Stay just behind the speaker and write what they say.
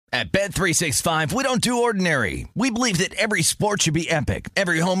At Bet365, we don't do ordinary. We believe that every sport should be epic.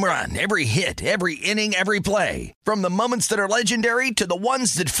 Every home run, every hit, every inning, every play. From the moments that are legendary to the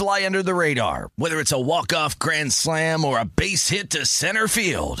ones that fly under the radar. Whether it's a walk-off grand slam or a base hit to center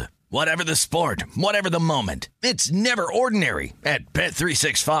field. Whatever the sport, whatever the moment. It's never ordinary at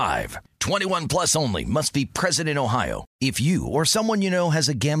Bet365. 21 plus only. Must be present in Ohio. If you or someone you know has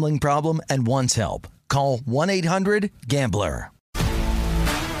a gambling problem and wants help, call 1-800-GAMBLER.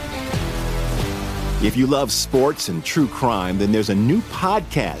 If you love sports and true crime, then there's a new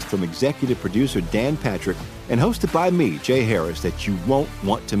podcast from executive producer Dan Patrick and hosted by me, Jay Harris, that you won't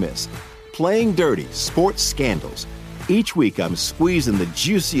want to miss. Playing Dirty: Sports Scandals. Each week, I'm squeezing the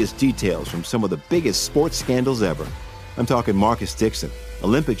juiciest details from some of the biggest sports scandals ever. I'm talking Marcus Dixon,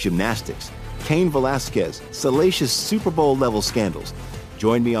 Olympic gymnastics, Cain Velasquez, salacious Super Bowl-level scandals.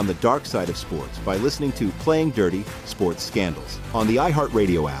 Join me on the dark side of sports by listening to Playing Dirty: Sports Scandals on the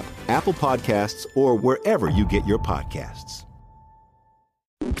iHeartRadio app, Apple Podcasts, or wherever you get your podcasts.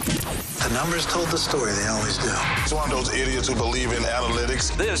 The numbers told the story, they always do. It's one of those idiots who believe in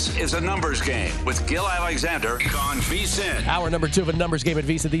analytics. This is A Numbers Game with Gil Alexander on VSiN. Hour number 2 of A Numbers Game at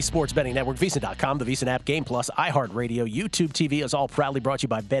VSiN, the Sports Betting Network, VSiN.com, the VSiN app, Game Plus, iHeartRadio, YouTube TV is all proudly brought to you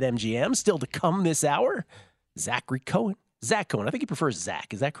by BetMGM. Still to come this hour, Zachary Cohen. Zach Cohen. I think he prefers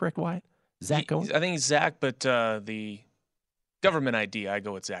Zach. Is that correct, Wyatt? Zach Cohen? I think he's Zach, but the government ID, I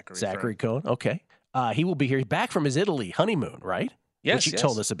go with Zachary. Zachary Cohen. Okay. He will be here back from his Italy honeymoon, right? Yes, which he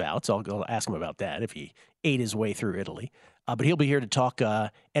told us about, so I'll go ask him about that if he ate his way through Italy. But he'll be here to talk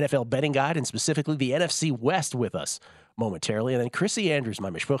NFL betting guide and specifically the NFC West with us momentarily. And then Chrissy Andrews, my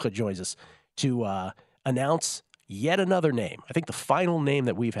mishpucha, joins us to announce yet another name. I think the final name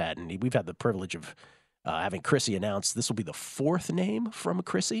that we've had, and we've had the privilege of having Chrissy announce. This will be the 4th name from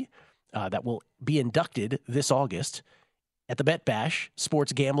Chrissy that will be inducted this August at the Bet Bash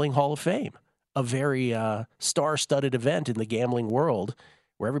Sports Gambling Hall of Fame. A very star-studded event in the gambling world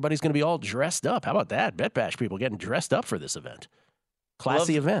where everybody's going to be all dressed up. How about that? Bet Bash people getting dressed up for this event.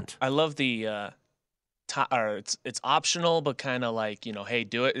 Classy event. I love the it's optional, but kind of like, hey,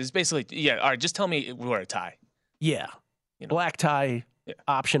 do it. It's basically, all right, just tell me wear a tie. Yeah. Black tie,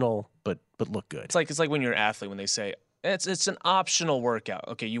 optional, but look good. It's like when you're an athlete, when they say, it's an optional workout.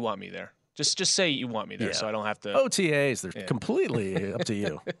 Okay, you want me there. Just say you want me there, so I don't have to. OTAs, they're completely up to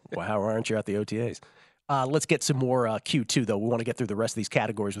you. Wow, aren't you at the OTAs? Let's get some more Q2, though. We want to get through the rest of these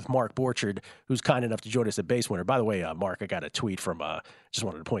categories with Mark Borchard, who's kind enough to join us at Base Winner. By the way, Mark, I got a tweet from, just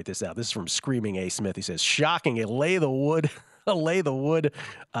wanted to point this out. This is from Screaming A. Smith. He says, shocking, a lay the wood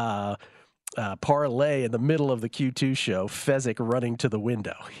parlay in the middle of the Q2 show, Fezzik running to the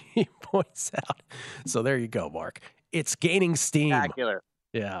window. He points out. So there you go, Mark. It's gaining steam. Spectacular.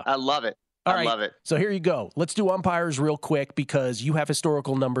 Yeah. I love it. I love it. So here you go. Let's do umpires real quick because you have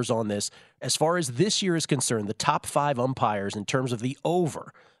historical numbers on this. As far as this year is concerned, the top 5 umpires in terms of the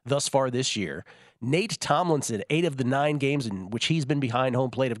over thus far this year, Nate Tomlinson, 8 of the 9 games in which he's been behind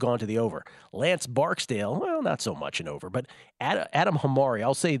home plate have gone to the over. Lance Barksdale, well, not so much an over, but Adam Hamari,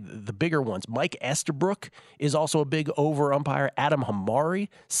 I'll say the bigger ones. Mike Estabrook is also a big over umpire. Adam Hamari,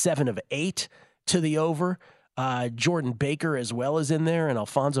 7 of 8 to the over. Jordan Baker as well is in there, and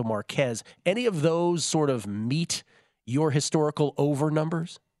Alfonso Marquez. Any of those sort of meet your historical over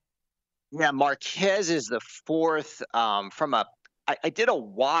numbers? Yeah, Marquez is the 4th I did a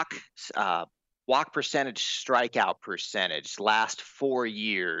walk percentage, strikeout percentage last 4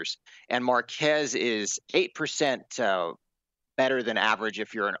 years, and Marquez is 8% better than average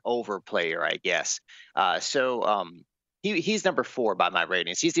if you're an over player, I guess. He's number 4 by my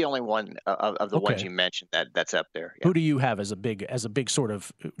ratings. He's the only one of the ones you mentioned that's up there. Yeah. Who do you have as a big sort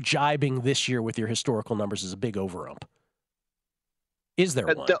of jibing this year with your historical numbers as a big over ump? Is there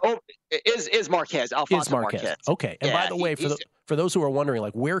one? Is Marquez? Alfonso Marquez. Okay. And by the way, for those who are wondering,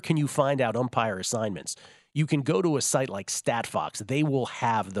 like, where can you find out umpire assignments? You can go to a site like StatFox. They will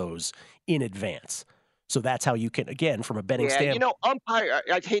have those in advance. So that's how you can, again, from a betting standpoint. Umpire.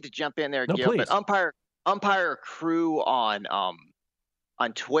 I'd hate to jump in there, Gil, but umpire crew on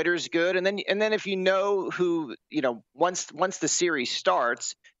Twitter's good, and then if you know who, once the series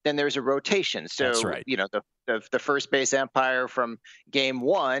starts, then there's a rotation. So that's right. The first base umpire from game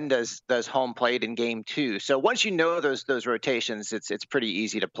 1 does home plate in game 2. So once you know those rotations, it's pretty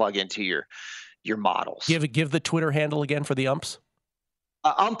easy to plug into your models. Give the Twitter handle again for the umps.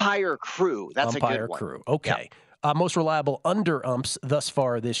 Umpire crew. That's umpire a good one. Crew. Okay. Yeah. Most reliable under umps thus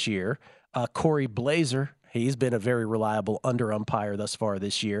far this year. Corey Blazer, he's been a very reliable under umpire thus far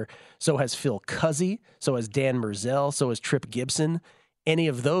this year. So has Phil Cuzzy. So has Dan Merzel. So has Trip Gibson. Any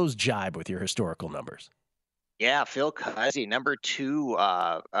of those jibe with your historical numbers? Yeah, Phil Cuzzy, number 2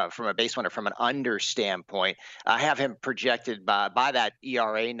 from a base runner from an under standpoint. I have him projected by that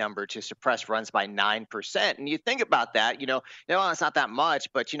ERA number to suppress runs by 9%. And you think about that, it's not that much,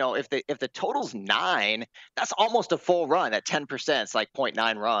 but if the total's 9, that's almost a full run. At 10%, it's like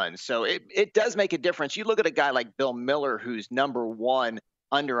 0.9 runs. So it does make a difference. You look at a guy like Bill Miller, who's number 1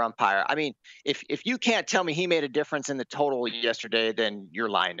 under umpire. I mean, if you can't tell me he made a difference in the total yesterday, then you're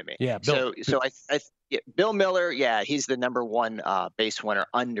lying to me. Yeah, Bill, Bill Miller, he's the number 1 base winner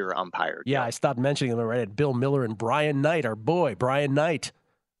under umpire. Yeah, I stopped mentioning him already. Bill Miller and Brian Knight, our boy Brian Knight.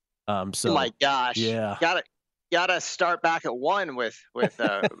 Oh my gosh, yeah, gotta start back at 1 with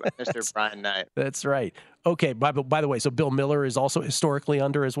Mr. Brian Knight. That's right. Okay, by the way, so Bill Miller is also historically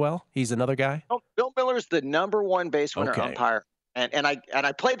under as well. He's another guy. Oh, Bill Miller's the number 1 base winner umpire. And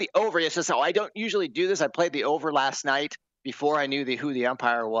I played the over. Yes, so I don't usually do this. I played the over last night before I knew who the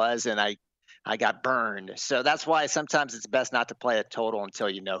umpire was, and I got burned. So that's why sometimes it's best not to play a total until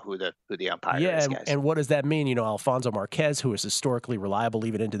you know who the umpire is. Yeah, and what does that mean? Alfonso Marquez, who is historically reliable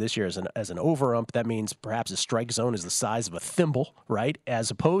even into this year as an over ump, that means perhaps his strike zone is the size of a thimble, right?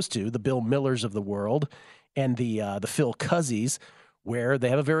 As opposed to the Bill Millers of the world and the Phil Cuzzys, where they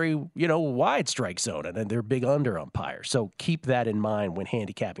have a very, wide strike zone and they're big under umpires. So keep that in mind when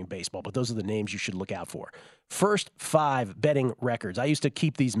handicapping baseball. But those are the names you should look out for. First 5 betting records. I used to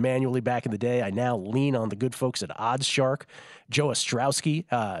keep these manually back in the day. I now lean on the good folks at OddsShark. Joe Ostrowski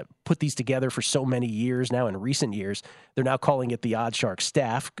put these together for so many years now. In recent years, they're now calling it the OddsShark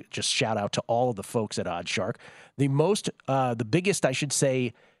staff. Just shout out to all of the folks at OddsShark. The biggest, I should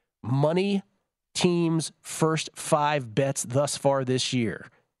say, money teams' first 5 bets thus far this year.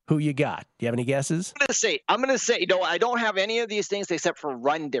 Who you got? Do you have any guesses? I'm going to say, I don't have any of these things except for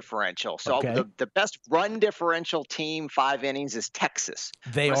run differential. So the best run differential team 5 innings is Texas.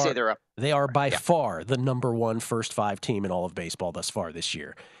 They are by far the number 1 first 5 team in all of baseball thus far this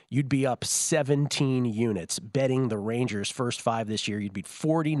year. You'd be up 17 units betting the Rangers first 5 this year. You'd beat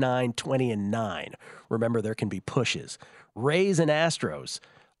 49, 20, and 9. Remember, there can be pushes. Rays and Astros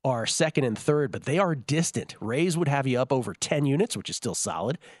are second and third, but they are distant. Rays would have you up over 10 units, which is still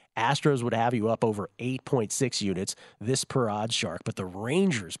solid. Astros would have you up over 8.6 units, this per OddsShark, but the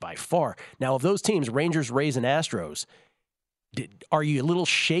Rangers by far. Now, of those teams, Rangers, Rays, and Astros, are you a little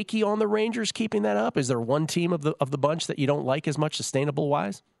shaky on the Rangers keeping that up? Is there one team of the bunch that you don't like as much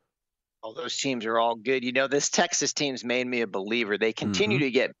sustainable-wise? Oh, those teams are all good. This Texas team's made me a believer. They continue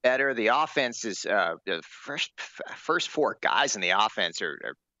to get better. The offense is the first 4 guys in the offense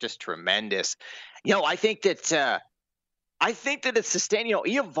are just tremendous. I think that it's sustained.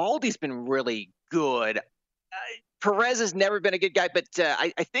 Eovaldi's been really good. Perez has never been a good guy, but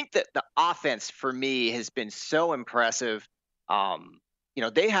I think that the offense for me has been so impressive.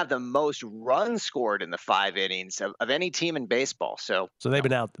 They have the most runs scored in the 5 innings of any team in baseball. So they've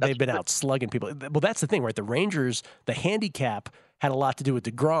been out slugging people. Well, that's the thing, right? The Rangers, the handicap had a lot to do with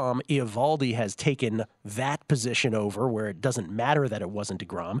DeGrom. Eovaldi has taken that position over where it doesn't matter that it wasn't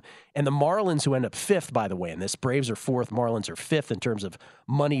DeGrom. And the Marlins, who end up 5th, by the way, in this, Braves are 4th, Marlins are 5th in terms of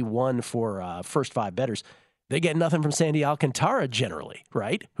money won for first 5 bettors. They get nothing from Sandy Alcantara generally,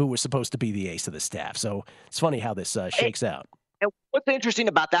 right? Who was supposed to be the ace of the staff. So it's funny how this shakes out. And what's interesting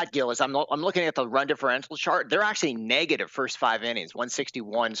about that, Gil, is I'm looking at the run differential chart. They're actually negative first 5 innings,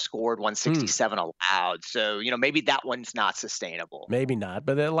 161 scored, 167 allowed. So, maybe that one's not sustainable. Maybe not,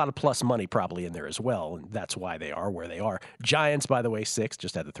 but there's a lot of plus money probably in there as well, and that's why they are where they are. Giants, by the way, 6th,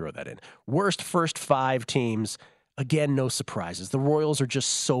 just had to throw that in. Worst first 5 teams, again, no surprises. The Royals are just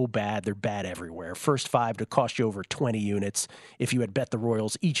so bad. They're bad everywhere. First 5 to cost you over 20 units if you had bet the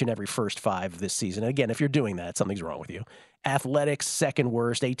Royals each and every first 5 this season. And again, if you're doing that, something's wrong with you. Athletics, second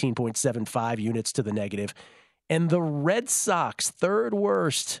worst, 18.75 units to the negative. And the Red Sox, third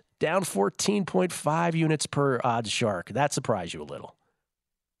worst, down 14.5 units per OddsShark. That surprised you a little.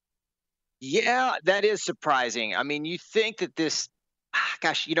 Yeah, that is surprising. I mean, you think that this,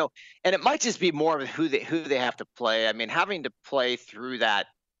 and it might just be more of who they have to play. I mean, having to play through that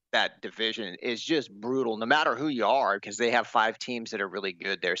division is just brutal, no matter who you are, because they have 5 teams that are really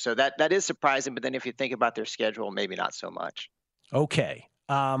good there. So that is surprising. But then if you think about their schedule, maybe not so much. Okay.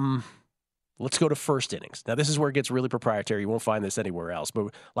 Let's go to first innings. Now, this is where it gets really proprietary. You won't find this anywhere else. But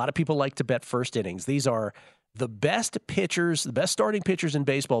a lot of people like to bet first innings. These are the best pitchers, the best starting pitchers in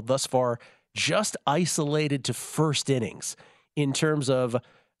baseball thus far, just isolated to first innings in terms of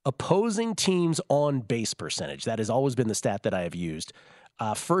opposing teams on base percentage. That has always been the stat that I have used.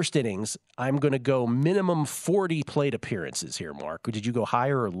 First innings, I'm going to go minimum 40 plate appearances here, Mark. Did you go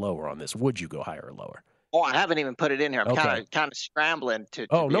higher or lower on this? Would you go higher or lower? Oh, I haven't even put it in here. I'm Okay. kind of scrambling to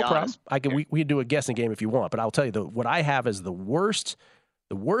Oh, be no problem. honest. We can do a guessing game if you want, but I'll tell you what I have is the worst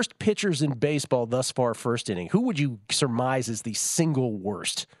pitchers in baseball thus far first inning. Who would you surmise is the single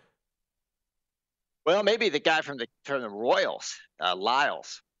worst? Well, maybe the guy from the Royals,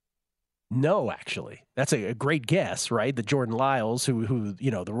 Lyles. No, actually, that's a great guess, right? The Jordan Lyles, who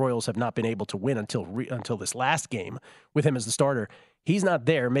the Royals have not been able to win until this last game with him as the starter. He's not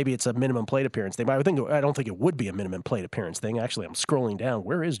there. Maybe it's a minimum plate appearance thing. But I don't think it would be a minimum plate appearance thing. Actually, I'm scrolling down.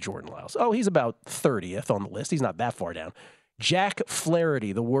 Where is Jordan Lyles? Oh, he's about 30th on the list. He's not that far down. Jack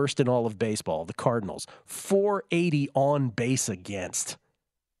Flaherty, the worst in all of baseball, the Cardinals, 480 on base against.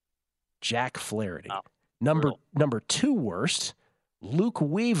 Jack Flaherty. Wow. Number 2 worst, Luke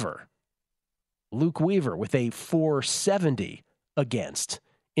Weaver. Luke Weaver with a 470 against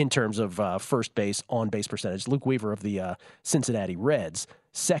in terms of first base, on base percentage. Luke Weaver of the Cincinnati Reds,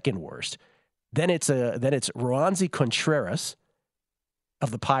 second worst. Then it's Roansy Contreras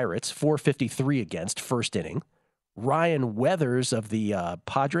of the Pirates, 453 against, first inning. Ryan Weathers of the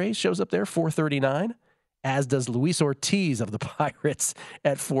Padres shows up there, 439, as does Luis Ortiz of the Pirates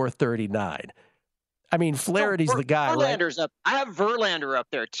at 439. I mean, Flaherty's the guy, Verlander's right? up. I have Verlander up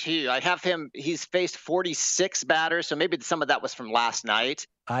there too. I have him. He's faced 46 batters, so maybe some of that was from last night.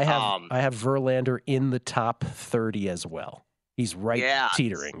 I have Verlander in the top 30 as well. He's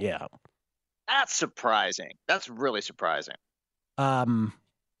teetering. Yeah, that's surprising. That's really surprising. I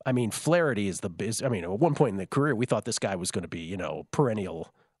mean, Flaherty is at one point in the career, we thought this guy was going to be,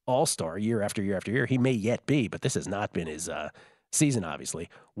 perennial all-star year after year after year. He may yet be, but this has not been his season, obviously.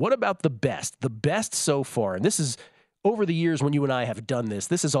 What about the best? The best so far, and this is over the years when you and I have done this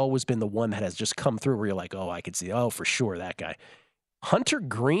has always been the one that has just come through where you're like, oh, I could see, for sure, that guy. Hunter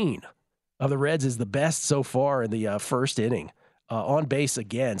Green of the Reds is the best so far in the first inning. On base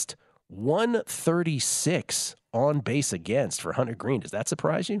against, 136 on base against for Hunter Green. Does that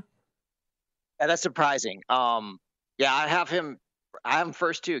surprise you? Yeah, that's surprising. I have him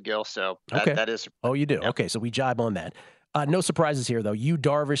first too, Gil. So that is. Oh, you do? Yep. Okay, so we jibe on that. No surprises here, though. Yu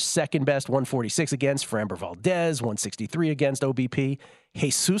Darvish, second best, 146 against. Framber Valdez, 163 against OBP.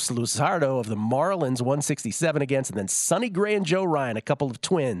 Jesus Luzardo of the Marlins, 167 against. And then Sonny Gray and Joe Ryan, a couple of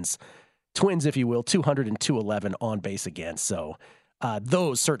twins, if you will, 200 and 211 on base against. So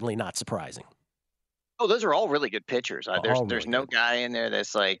those certainly not surprising. Oh, those are all really good pitchers. There's no guy in there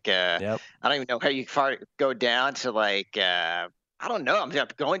that's like, I don't even know how you go down to like, I don't know. I'm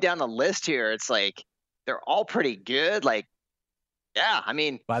going down the list here. It's like, they're all pretty good. Like, yeah, I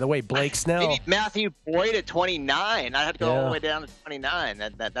mean. By the way, Blake Snell. Maybe Matthew Boyd at 29. I had to go all the way down to 29.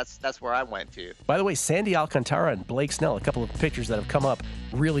 That's where I went to. By the way, Sandy Alcantara and Blake Snell, a couple of pitchers that have come up,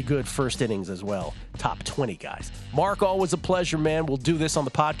 really good first innings as well. Top 20 guys. Mark, always a pleasure, man. We'll do this on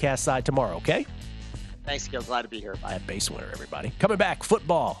the podcast side tomorrow, okay? Thanks, Gil. Glad to be here. Bye. At Base Winner, everybody. Coming back,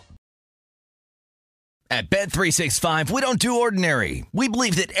 football. At Bet365, we don't do ordinary. We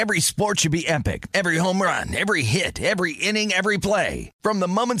believe that every sport should be epic. Every home run, every hit, every inning, every play. From the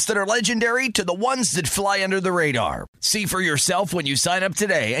moments that are legendary to the ones that fly under the radar. See for yourself when you sign up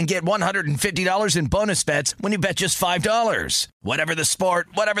today and get $150 in bonus bets when you bet just $5. Whatever the sport,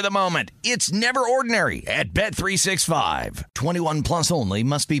 whatever the moment, it's never ordinary at Bet365. 21 plus only.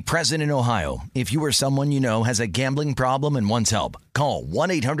 Must be present in Ohio. If you or someone you know has a gambling problem and wants help, call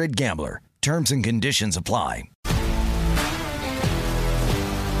 1-800-GAMBLER. Terms and conditions apply.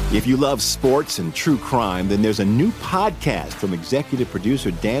 If you love sports and true crime, then there's a new podcast from executive producer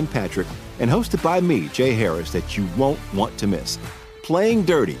Dan Patrick and hosted by me, Jay Harris, that you won't want to miss. Playing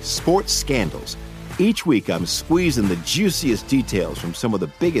Dirty: Sports Scandals. Each week, I'm squeezing the juiciest details from some of the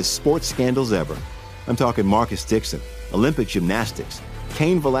biggest sports scandals ever. I'm talking Marcus Dixon, Olympic gymnastics,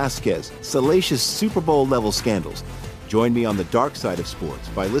 Cain Velasquez, salacious Super Bowl-level scandals. Join me on the dark side of sports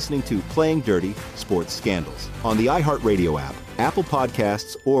by listening to Playing Dirty: Sports Scandals on the iHeartRadio app, Apple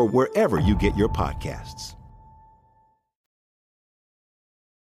Podcasts, or wherever you get your podcasts.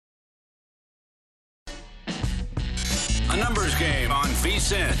 A numbers game on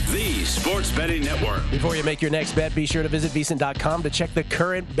VSiN, the sports betting network. Before you make your next bet, be sure to visit VSiN.com to check the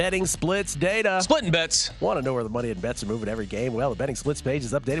current betting splits data. Splitting bets. Want to know where the money and bets are moving every game? Well, the betting splits page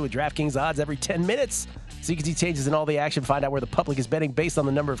is updated with DraftKings odds every 10 minutes. So you can see changes in all the action, find out where the public is betting based on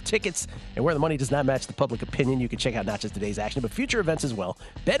the number of tickets, and where the money does not match the public opinion. You can check out not just today's action, but future events as well.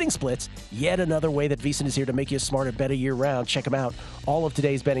 Betting splits, yet another way that VSiN is here to make you smarter, better year-round. Check them out. All of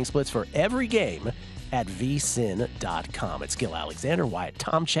today's betting splits for every game at vsin.com. It's Gil Alexander, Wyatt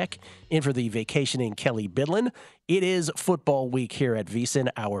Tomchek, in for the vacationing Kelly Bidlin. It is football week here at VSiN.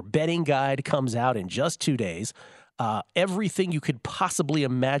 Our betting guide comes out in just 2 days. Everything you could possibly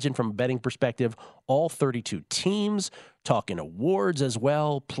imagine from a betting perspective, all 32 teams, talking awards as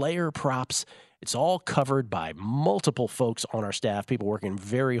well, player props. It's all covered by multiple folks on our staff, people working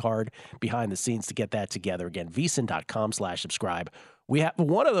very hard behind the scenes to get that together. Again, VSiN.com/subscribe. We have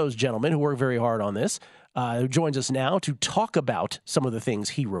one of those gentlemen who worked very hard on this, who joins us now to talk about some of the things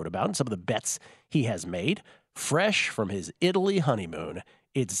he wrote about and some of the bets he has made. Fresh from his Italy honeymoon,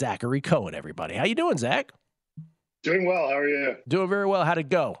 it's Zachary Cohen, everybody. How you doing, Zach? Doing well. How are you? Doing very well. How'd it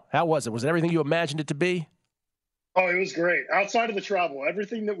go? How was it? Was it everything you imagined it to be? Oh, it was great. Outside of the travel,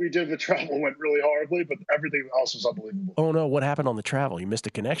 everything that we did with travel went really horribly, but everything else was unbelievable. Oh, no. What happened on the travel? You missed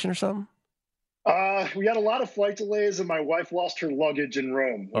a connection or something? We had a lot of flight delays, and my wife lost her luggage in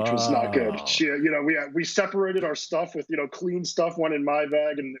Rome, which was not good. She, we separated our stuff with, clean stuff went in my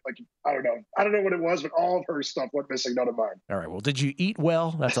bag, and I don't know what it was, but all of her stuff went missing, none of mine. All right. Well, did you eat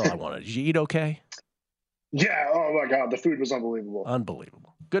well? That's all I wanted. Did you eat okay? Yeah. Oh my God, the food was unbelievable.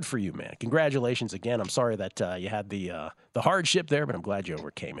 Unbelievable. Good for you, man. Congratulations again. I'm sorry that you had the hardship there, but I'm glad you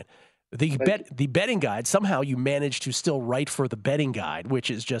overcame it. The betting guide, somehow you managed to still write for the betting guide, which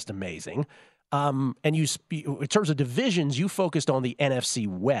is just amazing. And in terms of divisions, you focused on the NFC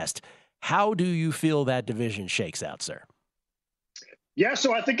West. How do you feel that division shakes out, sir? Yeah,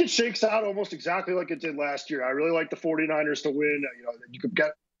 so I think it shakes out almost exactly like it did last year. I really like the 49ers to win. You could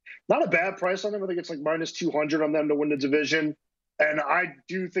get not a bad price on them. I think it's like minus 200 on them to win the division. And I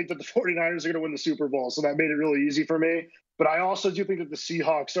do think that the 49ers are going to win the Super Bowl. So that made it really easy for me. But I also do think that the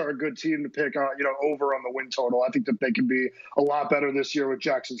Seahawks are a good team to pick over on the win total. I think that they can be a lot better this year with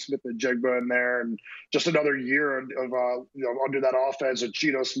Jackson Smith and Jigba in there, and just another year of under that offense with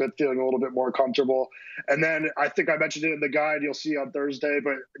Geno Smith feeling a little bit more comfortable. And then I think I mentioned it in the guide you'll see on Thursday,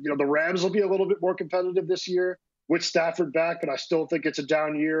 but the Rams will be a little bit more competitive this year with Stafford back, but I still think it's a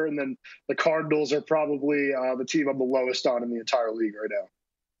down year. And then the Cardinals are probably the team I'm the lowest on in the entire league right now.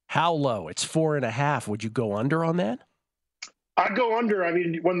 How low? It's 4.5. Would you go under on that? I'd go under. I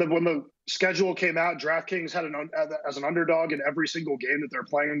mean, when the schedule came out, DraftKings had as an underdog in every single game that they're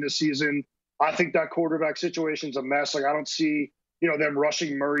playing this season. I think that quarterback situation's a mess. I don't see, them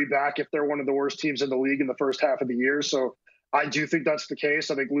rushing Murray back if they're one of the worst teams in the league in the first half of the year. So I do think that's the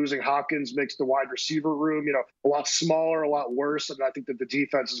case. I think losing Hopkins makes the wide receiver room, a lot smaller, a lot worse. And I think that the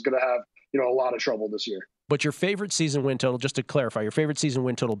defense is going to have, a lot of trouble this year. But your favorite season win total, just to clarify, your favorite season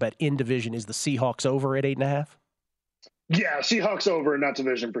win total bet in division is the Seahawks over at 8.5? Yeah, Seahawks over in that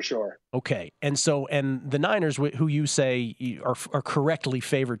division for sure. Okay. And the Niners, who you say are correctly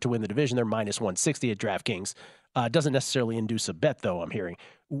favored to win the division, they're minus 160 at DraftKings. Doesn't necessarily induce a bet, though, I'm hearing.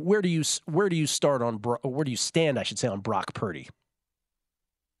 Where do you stand, I should say, on Brock Purdy?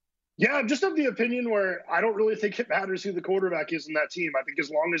 Yeah, I'm just of the opinion where I don't really think it matters who the quarterback is in that team. I think as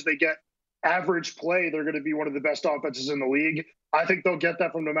long as they get average play, they're going to be one of the best offenses in the league. I think they'll get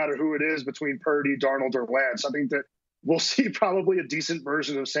that from no matter who it is between Purdy, Darnold, or Lance. I think that we'll see probably a decent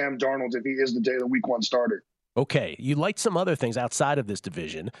version of Sam Darnold if he is the week one starter. Okay. You liked some other things outside of this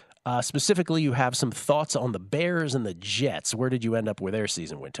division. Specifically, you have some thoughts on the Bears and the Jets. Where did you end up with their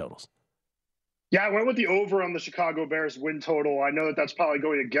season win totals? Yeah, I went with the over on the Chicago Bears win total. I know that that's probably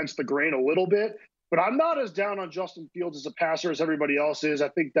going against the grain a little bit, but I'm not as down on Justin Fields as a passer as everybody else is. I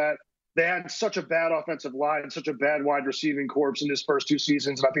think that they had such a bad offensive line, such a bad wide receiving corps in his first two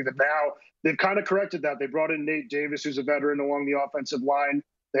seasons. And I think that now they've kind of corrected that. They brought in Nate Davis, who's a veteran along the offensive line.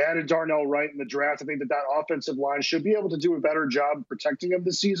 They added Darnell Wright in the draft. I think that offensive line should be able to do a better job protecting him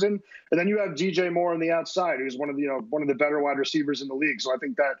this season. And then you have DJ Moore on the outside, who's one of the better wide receivers in the league. So I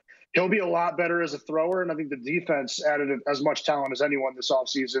think that he'll be a lot better as a thrower. And I think the defense added as much talent as anyone this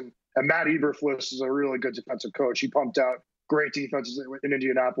offseason. And Matt Eberflus is a really good defensive coach. He pumped out great defenses in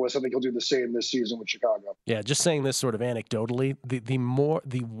Indianapolis. I think he'll do the same this season with Chicago. Yeah, just saying this sort of anecdotally,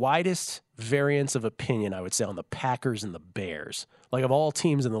 the widest variance of opinion, I would say, on the Packers and the Bears. Like of all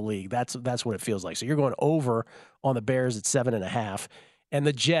teams in the league, that's what it feels like. So you're going over on the Bears at 7.5. And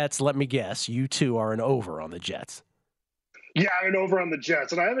the Jets, let me guess, you two are an over on the Jets. Yeah, I'm an over on the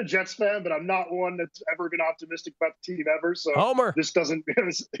Jets. And I am a Jets fan, but I'm not one that's ever been optimistic about the team ever. So Homer. This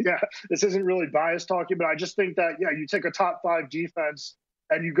isn't really bias talking, but I just think that, you take a top 5 defense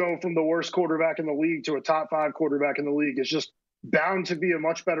and you go from the worst quarterback in the league to a top 5 quarterback in the league. It's just bound to be a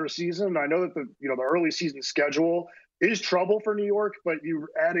much better season. And I know that the early season schedule is trouble for New York, but you're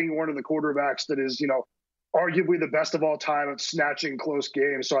adding one of the quarterbacks that is, arguably the best of all time at snatching close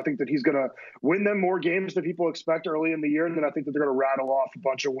games. So I think that he's going to win them more games than people expect early in the year. And then I think that they're going to rattle off a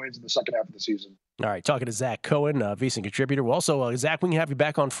bunch of wins in the second half of the season. All right. Talking to Zach Cohen, VSiN contributor. Well, also, Zach, we can have you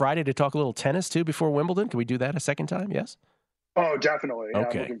back on Friday to talk a little tennis too before Wimbledon. Can we do that a second time? Yes? Oh, definitely. Yeah,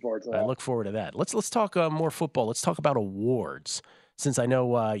 Okay. I'm looking forward to that. I look forward to that. Let's talk more football. Let's talk about awards, since I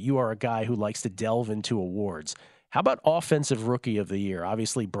know you are a guy who likes to delve into awards. How about Offensive Rookie of the Year?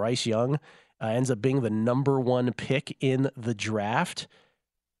 Obviously, Bryce Young ends up being the number one pick in the draft.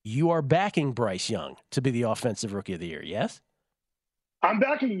 You are backing Bryce Young to be the Offensive Rookie of the Year, yes? I'm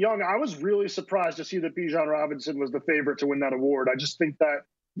backing Young. I was really surprised to see that Bijan Robinson was the favorite to win that award. I just think that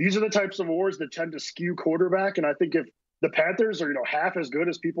these are the types of awards that tend to skew quarterback, and I think if the Panthers are, half as good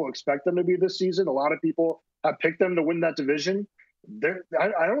as people expect them to be this season, a lot of people have picked them to win that division.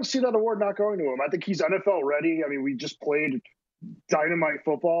 I don't see that award not going to him. I think he's NFL ready. I mean, we just played dynamite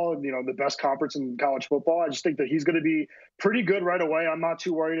football, the best conference in college football. I just think that he's going to be pretty good right away. I'm not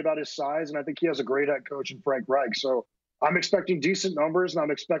too worried about his size, and I think he has a great head coach in Frank Reich. So I'm expecting decent numbers, and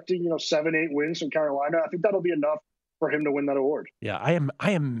I'm expecting 7-8 wins from Carolina. I think that'll be enough for him to win that award. Yeah,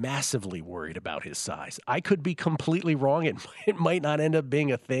 I am massively worried about his size. I could be completely wrong. It might not end up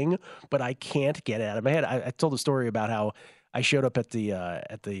being a thing, but I can't get it out of my head. I told a story about how I showed up at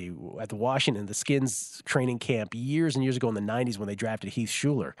the Washington, the Skins training camp years and years ago in the 90s when they drafted Heath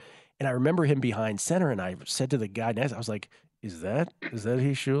Schuler. And I remember him behind center, and I said to the guy next, I was like, is that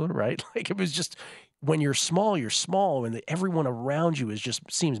Heath Schuler, right? Like, it was just, when you're small, and everyone around you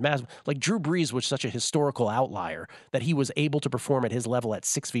seems massive. Like Drew Brees was such a historical outlier that he was able to perform at his level at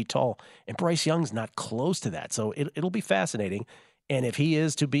 6 feet tall, and Bryce Young's not close to that. So it'll be fascinating. And if he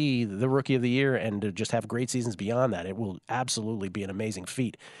is to be the Rookie of the Year and to just have great seasons beyond that, it will absolutely be an amazing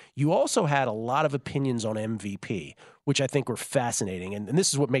feat. You also had a lot of opinions on MVP, which I think were fascinating. And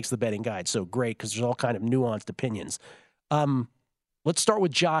this is what makes the betting guide so great, because there's all kind of nuanced opinions. Let's start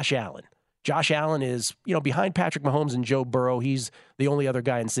with Josh Allen. Josh Allen is, behind Patrick Mahomes and Joe Burrow, he's the only other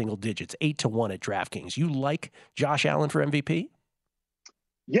guy in single digits, 8-1 at DraftKings. You like Josh Allen for MVP?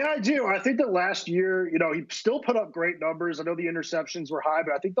 Yeah, I do. I think that last year, he still put up great numbers. I know the interceptions were high,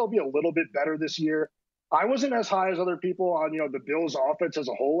 but I think they'll be a little bit better this year. I wasn't as high as other people on, the Bills offense as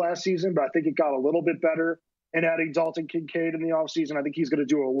a whole last season, but I think it got a little bit better in adding Dalton Kincaid in the offseason. I think he's going to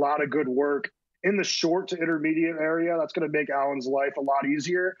do a lot of good work in the short to intermediate area. That's going to make Allen's life a lot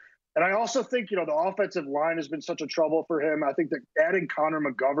easier. And I also think, the offensive line has been such a trouble for him. I think that adding Connor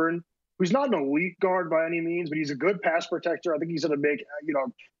McGovern, who's not an elite guard by any means, but he's a good pass protector. I think he's going to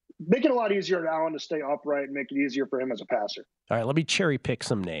make it a lot easier on Allen to stay upright and make it easier for him as a passer. All right, let me cherry pick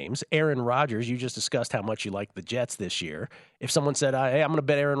some names. Aaron Rodgers, you just discussed how much you like the Jets this year. If someone said, hey, I'm going to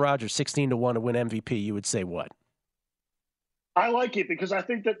bet Aaron Rodgers 16-1 to win MVP, you would say what? I like it because I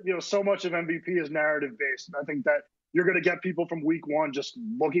think that, so much of MVP is narrative based. And I think that you're going to get people from week one just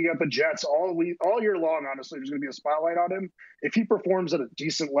looking at the Jets all year long. Honestly, there's going to be a spotlight on him. If he performs at a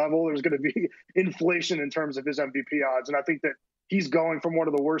decent level, there's going to be inflation in terms of his MVP odds. And I think that he's going from one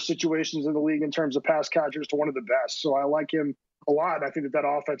of the worst situations in the league in terms of pass catchers to one of the best. So I like him a lot. And I think that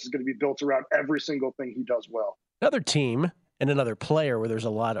offense is going to be built around every single thing he does well. Another team and another player where there's a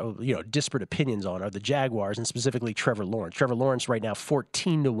lot of disparate opinions on are the Jaguars, and specifically Trevor Lawrence. Trevor Lawrence right now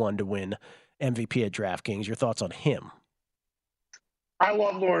 14-1 to win MVP at DraftKings. Your thoughts on him? I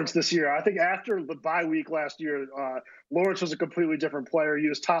love Lawrence this year. I think after the bye week last year, Lawrence was a completely different player. He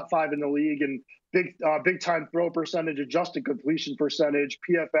was top 5 in the league in big time throw percentage, adjusted completion percentage,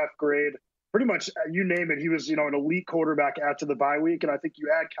 PFF grade, pretty much you name it. He was, an elite quarterback after the bye week. And I think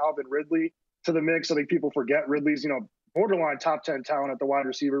you add Calvin Ridley to the mix. I think people forget Ridley's, borderline top 10 talent at the wide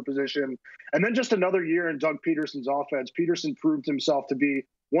receiver position. And then just another year in Doug Peterson's offense. Peterson proved himself to be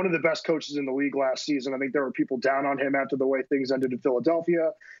one of the best coaches in the league last season. I think there were people down on him after the way things ended in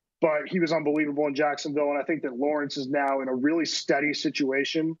Philadelphia, but he was unbelievable in Jacksonville. And I think that Lawrence is now in a really steady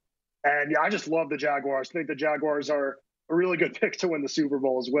situation. And I just love the Jaguars. I think the Jaguars are a really good pick to win the Super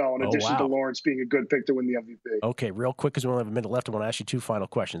Bowl as well, in addition to Lawrence being a good pick to win the MVP. Okay, real quick, because we only have a minute left, I want to ask you 2 final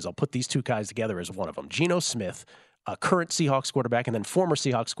questions. I'll put these 2 guys together as one of them. Geno Smith, a current Seahawks quarterback, and then former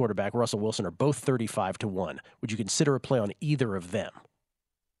Seahawks quarterback Russell Wilson are both 35-1. Would you consider a play on either of them?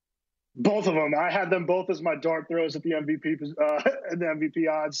 Both of them. I had them both as my dart throws at the MVP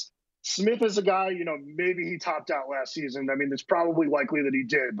odds. Smith is a guy, maybe he topped out last season. I mean, it's probably likely that he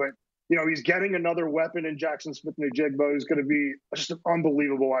did, but he's getting another weapon in Jackson Smith-Njigba, who's going to be just an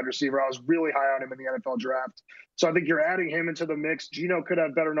unbelievable wide receiver. I was really high on him in the NFL draft. So I think you're adding him into the mix. Geno could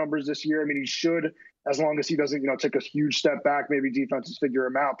have better numbers this year. I mean, he should, as long as he doesn't, take a huge step back. Maybe defenses figure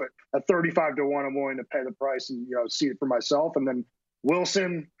him out. But at 35-1, I'm willing to pay the price and, see it for myself. And then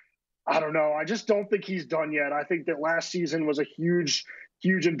Wilson, I don't know. I just don't think he's done yet. I think that last season was a huge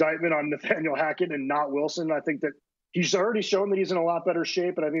indictment on Nathaniel Hackett and not Wilson. I think that he's already shown that he's in a lot better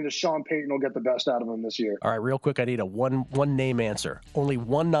shape, and I think that Sean Payton will get the best out of him this year. All right, real quick, I need a one name answer. Only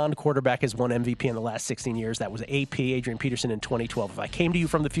one non-quarterback has won MVP in the last 16 years. That was AP, Adrian Peterson, in 2012. If I came to you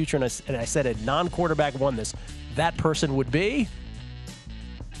from the future and I said a non-quarterback won this, that person would be?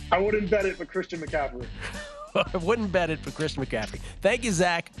 I wouldn't bet it, but Christian McCaffrey. I wouldn't bet it for Christian McCaffrey. Thank you,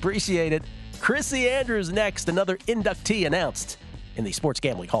 Zach. Appreciate it. Chrissy Andrews next, another inductee announced in the Sports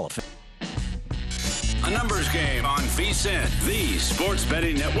Gambling Hall of Fame. A numbers game on VSiN, the sports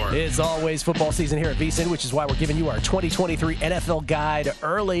betting network. It's always football season here at VSiN, which is why we're giving you our 2023 NFL guide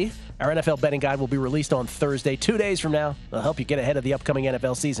early. Our NFL betting guide will be released on Thursday, 2 days from now. It'll help you get ahead of the upcoming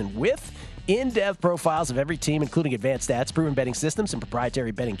NFL season with in-depth profiles of every team, including advanced stats, proven betting systems, and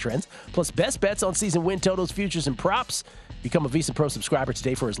proprietary betting trends, plus best bets on season win totals, futures, and props. Become a VSiN Pro subscriber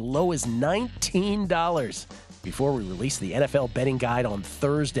today for as low as $19 before we release the NFL betting guide on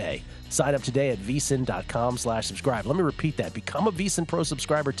Thursday. Sign up today at vsin.com/subscribe. Let me repeat that. Become a VSiN Pro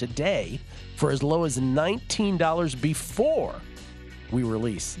subscriber today for as low as $19 before we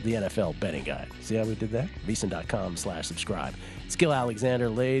release the NFL betting guide. See how we did that? vsin.com/subscribe. It's Gil Alexander,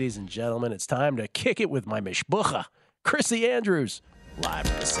 ladies and gentlemen. It's time to kick it with my mishbucha, Chrissy Andrews, live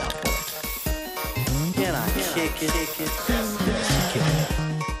at the South Point. Can I kick it?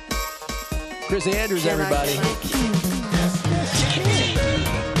 Chrissy Andrews, everybody.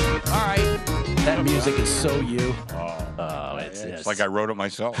 All right. That music is so you. It's like I wrote it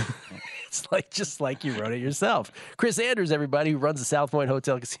myself. It's just like you wrote it yourself. Chris Andrews, everybody, who runs the South Point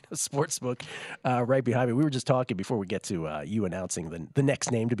Hotel Casino Sportsbook right behind me. We were just talking before we get to you announcing the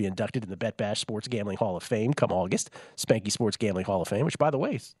next name to be inducted in the Bet Bash Sports Gambling Hall of Fame come August. Spanky Sports Gambling Hall of Fame, which, by the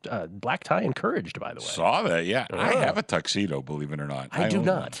way, black tie encouraged, by the way. Saw that, yeah. I have a tuxedo, believe it or not. I do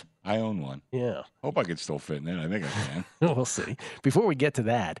not. I own one. Yeah. Hope I could still fit in it. I think I can. We'll see. Before we get to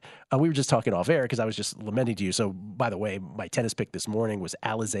that, we were just talking off air because I was just lamenting to you. So, by the way, my tennis pick this morning was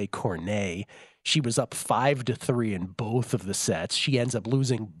Alizé Cornet. She was up 5-3 in both of the sets. She ends up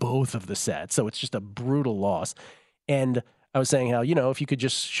losing both of the sets. So it's just a brutal loss. And I was saying how, if you could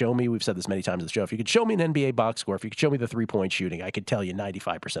just show me, we've said this many times on the show, if you could show me an NBA box score, if you could show me the 3-point shooting, I could tell you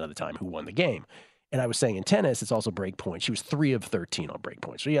 95% of the time who won the game. And I was saying in tennis, it's also break points. She was 3 of 13 on break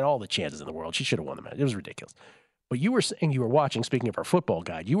points. So you had all the chances in the world. She should have won the match. It was ridiculous. But you were saying you were watching, speaking of our football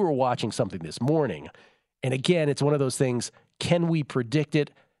guide, you were watching something this morning. And again, it's one of those things, can we predict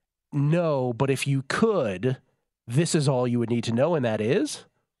it? No, but if you could, this is all you would need to know, and that is?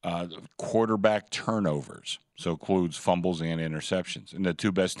 Quarterback turnovers. So includes fumbles and interceptions. And the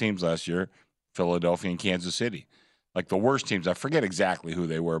two best teams last year, Philadelphia and Kansas City. Like the worst teams, I forget exactly who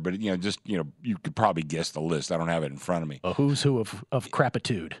they were, but you could probably guess the list. I don't have it in front of me. A who's who of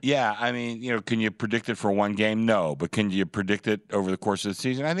crapitude. Yeah, I mean, can you predict it for one game? No, but can you predict it over the course of the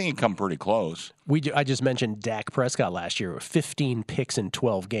season? I think it come pretty close. I just mentioned Dak Prescott last year, 15 picks in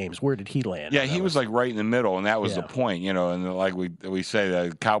 12 games. Where did he land? Yeah, he was like right in the middle, and that was the point. And like we say,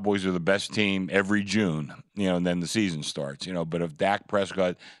 the Cowboys are the best team every June. And then the season starts. But if Dak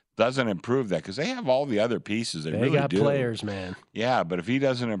Prescott doesn't improve that, because they have all the other pieces. They really got players, man. Yeah, but if he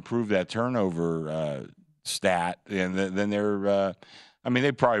doesn't improve that turnover stat, then they're.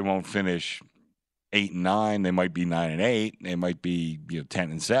 They probably won't finish 8-9. They might be 9-8. They might be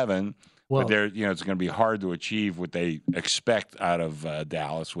 10-7. Well, but they're it's going to be hard to achieve what they expect out of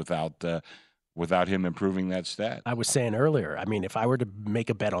Dallas without him improving that stat. I was saying earlier, if I were to make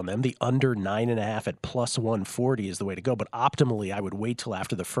a bet on them, the under 9.5 at plus 140 is the way to go. But optimally, I would wait till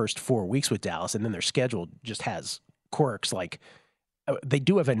after the first 4 weeks with Dallas, and then their schedule just has quirks. Like they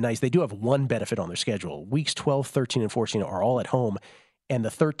do have one benefit on their schedule. Weeks 12, 13, and 14 are all at home, and the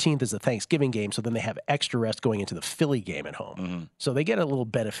 13th is the Thanksgiving game. So then they have extra rest going into the Philly game at home. Mm-hmm. So they get a little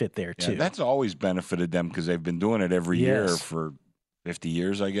benefit there too. That's always benefited them because they've been doing it every year for 50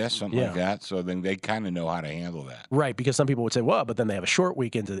 years, I guess, something like that. So then they kind of know how to handle that. Right, because some people would say, well, but then they have a short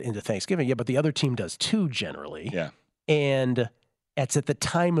week into Thanksgiving. Yeah, but the other team does too generally. Yeah. And it's at the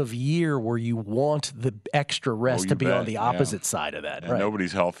time of year where you want the extra rest to be on the opposite side of that. And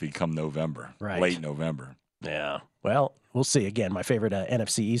nobody's healthy come November, late November. Yeah. Well, we'll see. Again, my favorite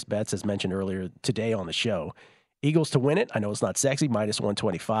NFC East bets, as mentioned earlier today on the show. Eagles to win it. I know it's not sexy, minus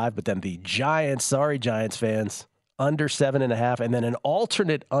 125. But then the Giants, sorry, Giants fans, under 7.5, and then an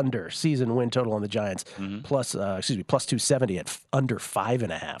alternate under season win total on the Giants, plus 270 at under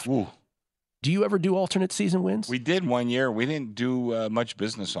 5.5. Ooh. Do you ever do alternate season wins? We did one year. We didn't do much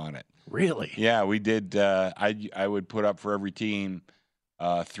business on it. Really? Yeah, we did. I would put up for every team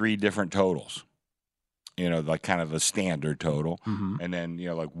 3 different totals. Like kind of a standard total, and then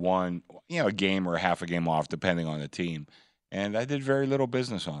like one, a game or a half a game off, depending on the team. And I did very little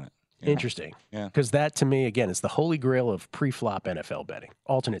business on it. Interesting. Yeah. Because that, to me, again, is the holy grail of pre-flop NFL betting,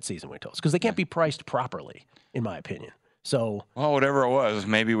 alternate season win totals, because they can't be priced properly, in my opinion. So, well, whatever it was,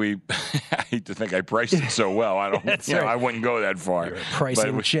 maybe I hate to think I priced it so well. I don't, That's you know, right. I wouldn't go that far. You're a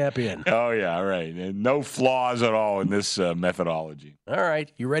pricing champion. Oh yeah, right. And no flaws at all in this methodology. All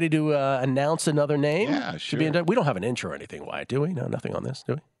right, you ready to announce another name? Yeah, To be we don't have an intro or anything, Wyatt, do we? No, nothing on this,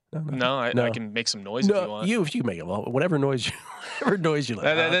 do we? No, I can make some noise if you want. If you make it, well, whatever noise you like.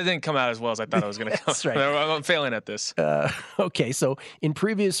 That didn't come out as well as I thought it was going to come. That's right. I'm failing at this. Okay, so in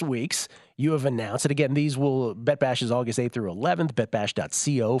previous weeks, you have announced, and again, these will, Bet Bash is August 8th through 11th,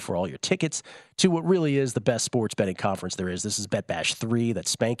 betbash.co for all your tickets to what really is the best sports betting conference there is. This is Bet Bash 3 that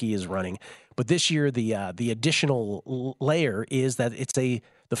Spanky is running. But this year, the additional layer is that it's the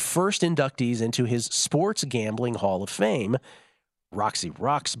first inductees into his Sports Gambling Hall of Fame. Roxy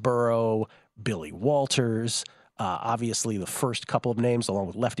Roxborough, Billy Walters, obviously the first couple of names, along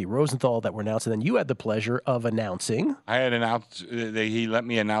with Lefty Rosenthal, that were announced. And then you had the pleasure of announcing. I had announced, he let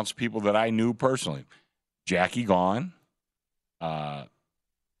me announce people that I knew personally. Jackie Gahn,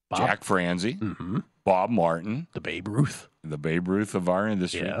 Jack Franzi, Bob Martin. The Babe Ruth. The Babe Ruth of our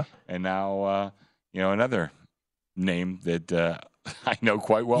industry. Yeah. And now, another name that I know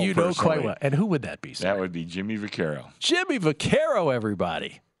quite well. You know quite well. And who would that be, sir? That would be Jimmy Vaccaro. Jimmy Vaccaro,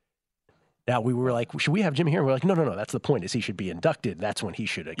 everybody. Now, we were like, should we have Jimmy here? And we're like, no. That's the point, is he should be inducted. That's when he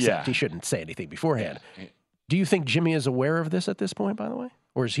should accept. Yeah. He shouldn't say anything beforehand. Yeah. Do you think Jimmy is aware of this at this point, by the way?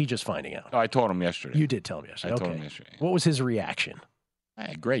 Or is he just finding out? Oh, I told him yesterday. You did tell him yesterday. I told him yesterday. What was his reaction?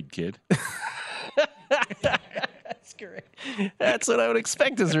 Hey, great, kid. That's great. That's what I would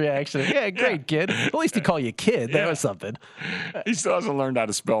expect his reaction. Yeah, great, kid. At least he called you kid. That was something. He still hasn't learned how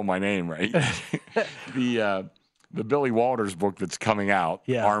to spell my name right. The Billy Walters book that's coming out.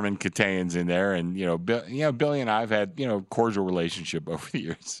 Yeah. Armin Katayan's in there, and Billy and I have had cordial relationship over the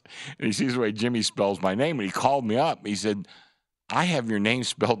years. And he sees the way Jimmy spells my name, and he called me up. He said, "I have your name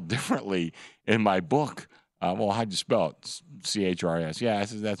spelled differently in my book." Well, how'd you spell it? C-H-R-I-S. Yeah, I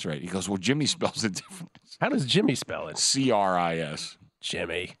said, that's right. He goes, well, Jimmy spells it differently. How does Jimmy spell it? C-R-I-S.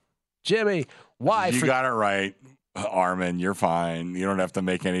 Jimmy, why? You got it right, Armin. You're fine. You don't have to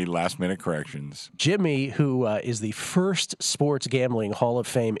make any last-minute corrections. Jimmy, who is the first Sports Gambling Hall of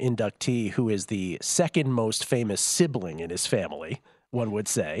Fame inductee, who is the second most famous sibling in his family, one would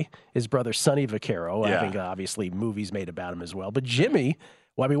say. His brother, Sonny Vaccaro, having obviously movies made about him as well. But Jimmy...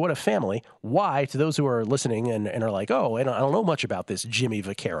 Well, I mean, what a family. Why, to those who are listening and are like, oh, I don't know much about this Jimmy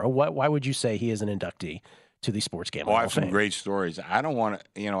Vaccaro, why would you say he is an inductee to the Sports Gambling Hall of Fame? I have some great stories. I don't want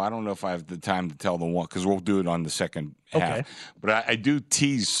to, I don't know if I have the time to tell the one, because we'll do it on the second half. But I do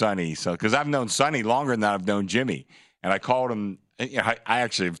tease Sonny, because I've known Sonny longer than I've known Jimmy. And I called him, I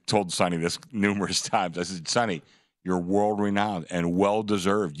actually have told Sonny this numerous times. I said, Sonny, you're world-renowned and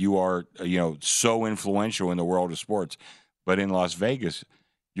well-deserved. You are, so influential in the world of sports. But in Las Vegas,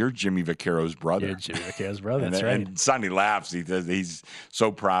 you're Jimmy Vaccaro's brother. You're Jimmy Vaccaro's brother, that's right. And Sonny laughs. He says he's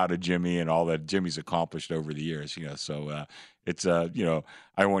so proud of Jimmy and all that Jimmy's accomplished over the years. So it's I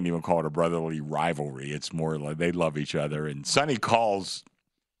wouldn't even call it a brotherly rivalry. It's more like they love each other. And Sonny calls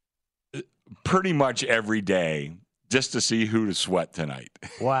pretty much every day just to see who to sweat tonight.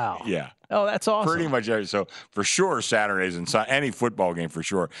 Wow. Yeah. Oh, that's awesome. Pretty much. So for sure, Saturdays and any football game for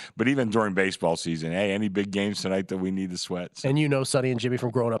sure. But even during baseball season, hey, any big games tonight that we need to sweat. So. And you know Sonny and Jimmy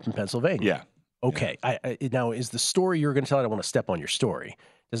from growing up in Pennsylvania. Yeah. Okay. Yeah. Now, is the story you're going to tell? I don't want to step on your story.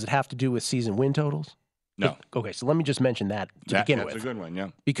 Does it have to do with season win totals? No. Okay. So let me just mention that to begin with. That's a good one.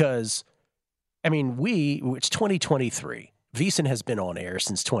 Yeah. Because, I mean, it's 2023. VSiN has been on air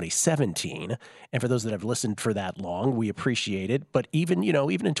since 2017, and for those that have listened for that long, we appreciate it. But even in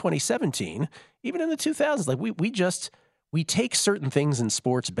 2017, even in the 2000s, like we take certain things in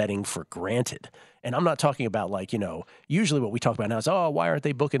sports betting for granted. And I'm not talking about usually what we talk about now is, oh, why aren't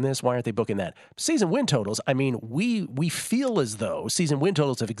they booking this? Why aren't they booking that? Season win totals. I mean, we feel as though season win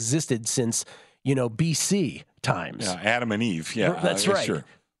totals have existed since BC times. Yeah, Adam and Eve. Yeah, that's right. Sure.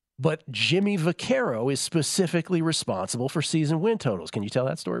 But Jimmy Vaccaro is specifically responsible for season win totals. Can you tell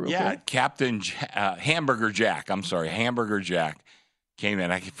that story real quick? Yeah, Captain Hamburger Jack. I'm sorry, Hamburger Jack came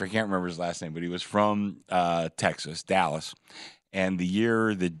in. I can't remember his last name, but he was from Texas, Dallas. And the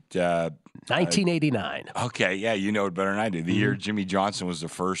year that 1989. Okay, yeah, you know it better than I do. The year Jimmy Johnson was the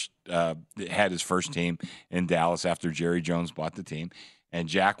first, had his first team in Dallas after Jerry Jones bought the team. And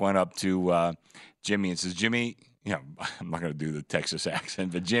Jack went up to Jimmy and says, Jimmy, I'm not going to do the Texas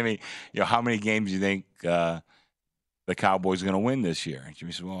accent, but Jimmy, how many games do you think the Cowboys are going to win this year? And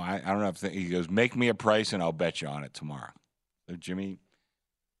Jimmy said, well, I don't know. He goes, make me a price and I'll bet you on it tomorrow. So Jimmy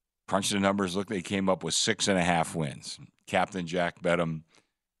crunched the numbers. Look, they came up with 6.5 wins. Captain Jack bet him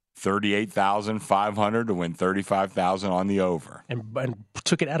 $38,500 to win $35,000 on the over. And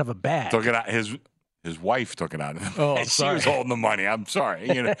took it out of a bag. Took it out. His wife took it out of the bag. Oh, she sorry. was holding the money. I'm sorry.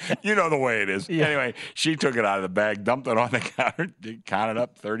 You know the way it is. Yeah. Anyway, she took it out of the bag, dumped it on the counter, counted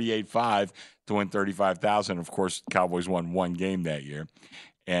up 38.5 to win $35,000. Of course, Cowboys won one game that year.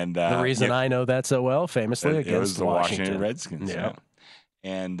 And the reason I know that so well, famously against it was the Washington Redskins. Yeah.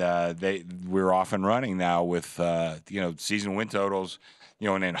 And we're off and running now with season win totals.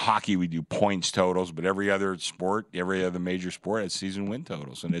 And in hockey we do points totals, but every other major sport has season win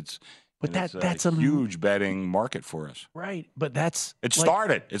totals, and it's that's a huge betting market for us. Right, but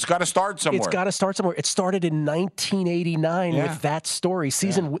started. It's got to start somewhere. It's got to start somewhere. It started in 1989 with that story.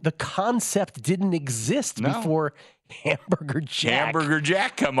 The concept didn't exist before Hamburger Jack. Hamburger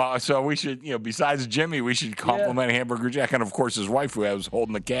Jack come out. So we should, besides Jimmy, we should compliment Hamburger Jack, and of course his wife, who was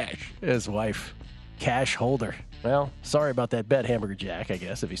holding the cash. His wife, cash holder. Well, sorry about that bet, Hamburger Jack, I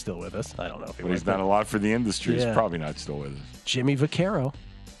guess, if he's still with us. I don't know if he's done a lot for the industry. Yeah. He's probably not still with us. Jimmy Vaccaro.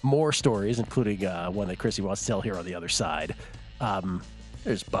 More stories, including one that Chrissy wants to tell here on the other side.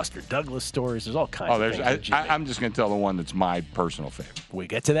 There's Buster Douglas stories. There's all kinds of things. I'm just going to tell the one that's my personal favorite. We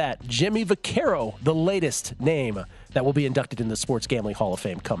get to that. Jimmy Vaccaro, the latest name that will be inducted in the Sports Gambling Hall of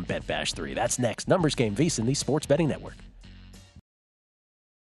Fame come Bet Bash 3. That's next. Numbers Game, VSiN, the Sports Betting Network.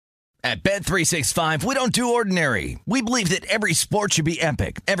 At Bet365, we don't do ordinary. We believe that every sport should be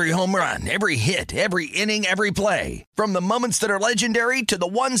epic. Every home run, every hit, every inning, every play. From the moments that are legendary to the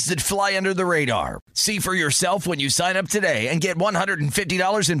ones that fly under the radar. See for yourself when you sign up today and get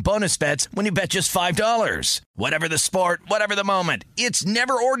 $150 in bonus bets when you bet just $5. Whatever the sport, whatever the moment, it's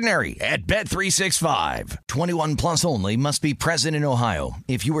never ordinary at Bet365. 21 plus only. Must be present in Ohio.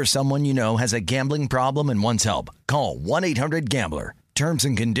 If you or someone you know has a gambling problem and wants help, call 1-800-GAMBLER. Terms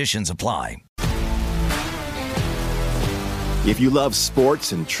and conditions apply. If you love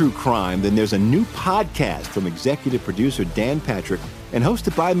sports and true crime, then there's a new podcast from executive producer Dan Patrick and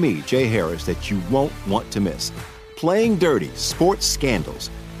hosted by me, Jay Harris, that you won't want to miss. Playing Dirty: Sports Scandals.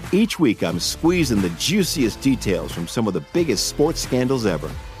 Each week, I'm squeezing the juiciest details from some of the biggest sports scandals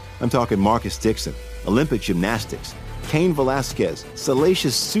ever. I'm talking Marcus Dixon, Olympic gymnastics, Cain Velasquez,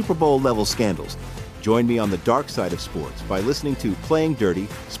 salacious Super Bowl-level scandals. Join me on the dark side of sports by listening to Playing Dirty: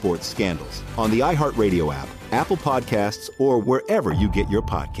 Sports Scandals on the iHeartRadio app, Apple Podcasts, or wherever you get your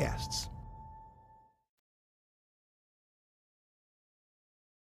podcasts.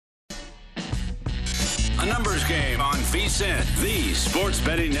 A numbers game on VSiN, the Sports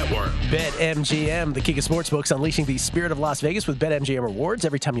Betting Network. BetMGM, the king of sportsbooks, unleashing the spirit of Las Vegas with BetMGM rewards.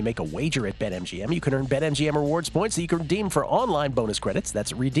 Every time you make a wager at BetMGM, you can earn BetMGM rewards points that you can redeem for online bonus credits.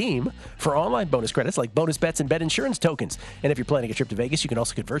 That's redeem for online bonus credits like bonus bets and bet insurance tokens. And if you're planning a trip to Vegas, you can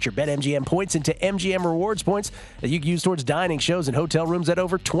also convert your BetMGM points into MGM rewards points that you can use towards dining, shows, and hotel rooms at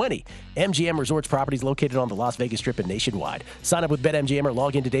over 20 MGM Resorts properties located on the Las Vegas Strip and nationwide. Sign up with BetMGM or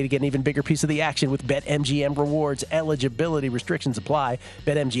log in today to get an even bigger piece of the action with BetMGM rewards. Eligibility restrictions apply.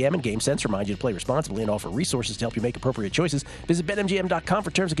 BetMGM and GameSense remind you to play responsibly and offer resources to help you make appropriate choices. Visit BetMGM.com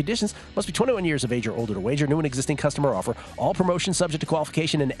for terms and conditions. Must be 21 years of age or older to wager. New and existing customer offer. All promotions subject to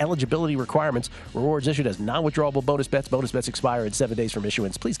qualification and eligibility requirements. Rewards issued as non-withdrawable bonus bets. Bonus bets expire in 7 days from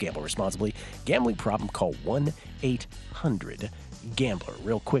issuance. Please gamble responsibly. Gambling problem? Call 1-800-GAMBLER.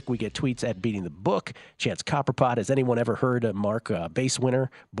 Real quick, we get tweets at Beating the Book. Chance Copperpot. Has anyone ever heard of Mark base winner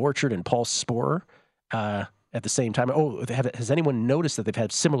Borchard and Paul Sporer at the same time? Has anyone noticed that they've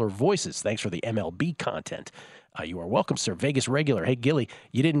had similar voices? Thanks for the MLB content. You are welcome, sir. Vegas regular. Hey, Gilly,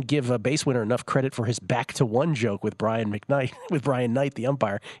 you didn't give a base winner enough credit for his back to one joke with Brian Knight, the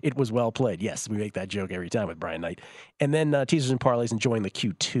umpire. It was well played. Yes, we make that joke every time with Brian Knight. And then teasers and parlays, enjoying the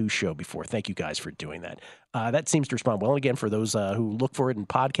Q2 show before. Thank you guys for doing that. That seems to respond well. And again, for those who look for it in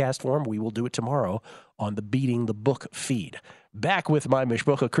podcast form, we will do it tomorrow on the Beating the Book feed. Back with my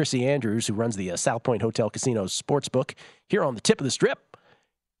mishpucha, Chrissy Andrews, who runs the South Point Hotel Casino's Sportsbook here on the tip of the strip,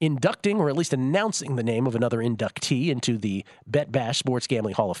 inducting, or at least announcing, the name of another inductee into the Bet Bash Sports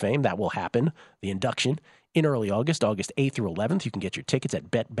Gambling Hall of Fame. That will happen, the induction, in early August 8th through 11th. You can get your tickets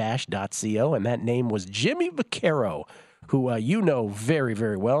at betbash.co, and that name was Jimmy Vaccaro, who you know very,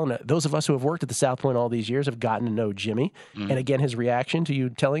 very well. And those of us who have worked at the South Point all these years have gotten to know Jimmy. Mm-hmm. And again, his reaction to you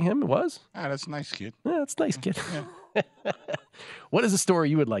telling him was? That's a nice kid. Yeah, that's a nice kid. Yeah. What is a story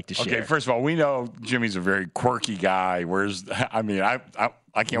you would like to share? Okay, first of all, we know Jimmy's a very quirky guy. I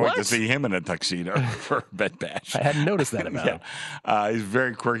can't wait to see him in a tuxedo for Bet Bash. I hadn't noticed that about him. He's a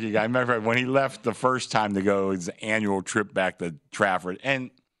very quirky guy. I remember when he left the first time to go his annual trip back to Trafford,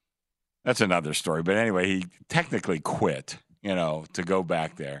 and that's another story. But anyway, he technically quit, to go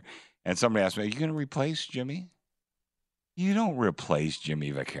back there. And somebody asked me, "Are you going to replace Jimmy?" You don't replace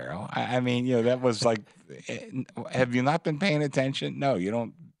Jimmy Vaccaro. I mean, that was like, have you not been paying attention? No, you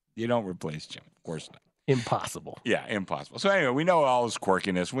don't. You don't replace Jimmy. Of course not. Impossible. Yeah, impossible. So anyway, we know all his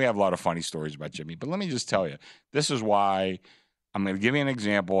quirkiness. We have a lot of funny stories about Jimmy. But let me just tell you, this is why I'm going to give you an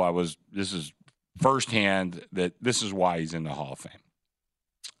example. This is firsthand that this is why he's in the Hall of Fame.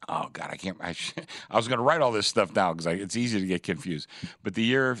 Oh, God, I was going to write all this stuff down because it's easy to get confused. But the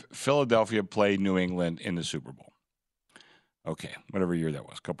year Philadelphia played New England in the Super Bowl. Okay, whatever year that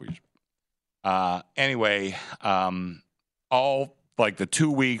was, a couple years. Anyway, all like the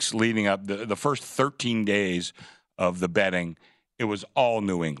 2 weeks leading up, the first 13 days of the betting, it was all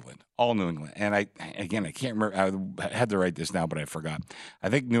New England. All New England. And I can't remember. I had to write this down, but I forgot. I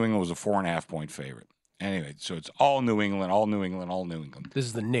think New England was a 4.5-point favorite. Anyway, so it's all New England, all New England, all New England. This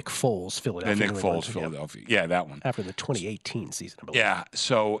is the Nick Foles Philadelphia. The Nick Foles Philadelphia. Yeah, that one. After the 2018 season, I believe. Yeah.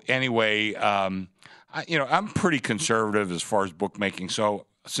 So anyway, I'm pretty conservative as far as bookmaking. So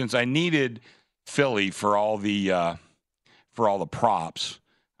since I needed Philly for all the props,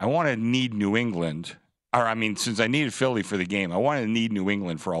 I need New England. Since I needed Philly for the game, I wanted to need New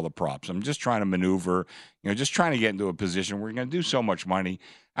England for all the props. I'm just trying to maneuver, just trying to get into a position where we're going to do so much money.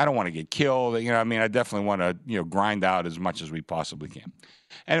 I don't want to get killed. I definitely want to, grind out as much as we possibly can.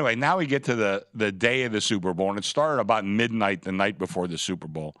 Anyway, now we get to the day of the Super Bowl, and it started about midnight the night before the Super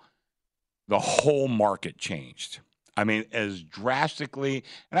Bowl. The whole market changed. As drastically,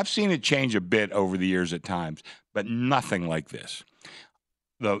 and I've seen it change a bit over the years at times, but nothing like this.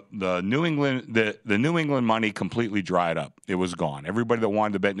 The New England money completely dried up. It was gone. Everybody that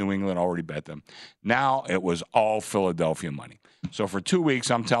wanted to bet New England already bet them. Now it was all Philadelphia money. So for 2 weeks,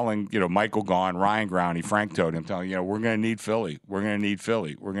 I'm telling, Michael Gaughan, Ryan Growney, Frank Toad, I'm telling, we're going to need Philly. We're going to need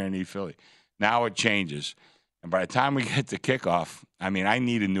Philly. We're going to need Philly. Now it changes. And by the time we get to kickoff, I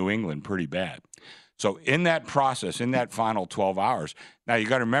needed New England pretty bad. So in that process, in that final 12 hours, now you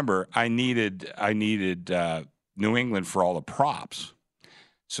got to remember, I needed New England for all the props.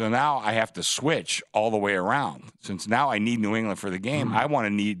 So now I have to switch all the way around. Since now I need New England for the game, I want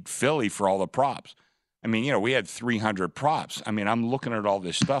to need Philly for all the props. We had 300 props. I'm looking at all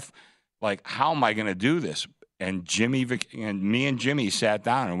this stuff, like, how am I going to do this? And me and Jimmy sat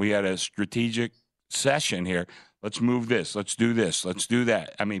down, and we had a strategic session here. Let's move this. Let's do this. Let's do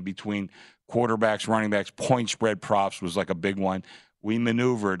that. Between quarterbacks, running backs, point spread props was like a big one. We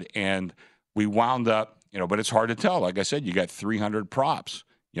maneuvered, and we wound up, but it's hard to tell. Like I said, you got 300 props,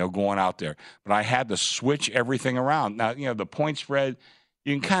 going out there. But I had to switch everything around. Now, the point spread,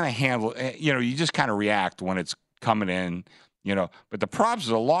 you can kind of handle, you just kind of react when it's coming in, But the props is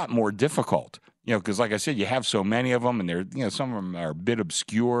a lot more difficult, because like I said, you have so many of them, and they're, some of them are a bit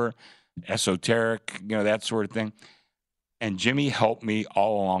obscure, esoteric, that sort of thing. And Jimmy helped me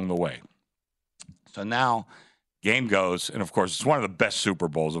all along the way. So now game goes, and of course, it's one of the best Super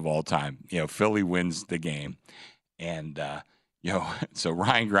Bowls of all time. Philly wins the game. And, so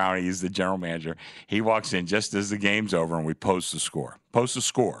Ryan Growney is the general manager. He walks in just as the game's over, and we post the score.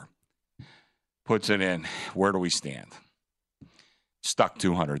 Puts it in. Where do we stand? Stuck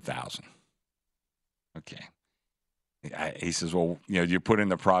 200,000. Okay. He says, well, do you put in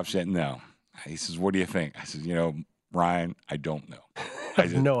the props yet? No. He says, what do you think? I said, Ryan, I don't know. I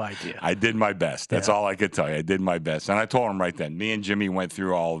have no idea. I did my best. That's all I could tell you. I did my best. And I told him right then. Me and Jimmy went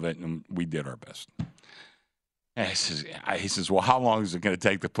through all of it, and we did our best. And he says, well, how long is it going to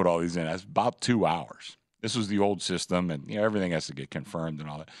take to put all these in? That's about 2 hours. This was the old system, and everything has to get confirmed and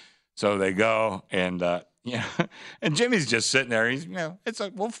all that. So they go, and and Jimmy's just sitting there. He's, it's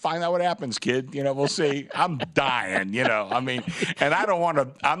like, we'll find out what happens, kid. We'll see. I'm dying, and I don't want to.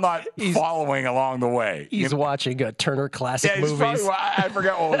 I'm not following along the way. He's watching Turner Classic movies. Probably, I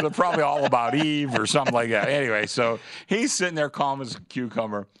forget what it was. Probably All About Eve or something like that. Anyway, so he's sitting there calm as a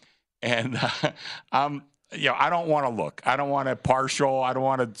cucumber, and I don't want to look. I don't want to partial. I don't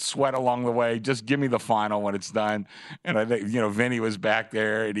want to sweat along the way. Just give me the final when it's done. And I think, Vinny was back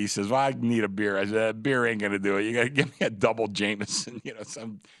there, and he says, well, I need a beer. I said, beer ain't going to do it. You got to give me a double Jameson,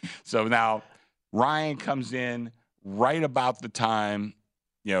 So now Ryan comes in right about the time,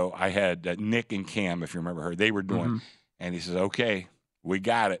 I had Nick and Cam, if you remember her, they were doing. And he says, okay, we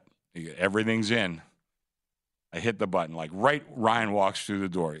got it. Everything's in. I hit the button. Like Ryan walks through the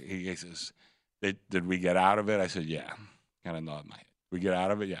door. He says, did we get out of it? I said, yeah. Kind of nod my head. We get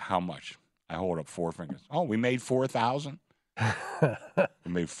out of it? Yeah. How much? I hold up 4 fingers. Oh, we made 4,000?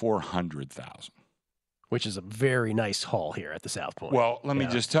 We made 400,000. Which is a very nice haul here at the South Point. Well, let me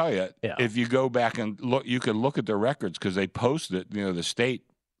just tell you, if you go back and look, you could look at the records because they posted, the state.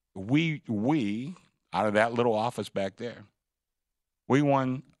 We, out of that little office back there, we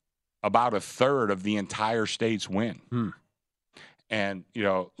won about a third of the entire state's win. And,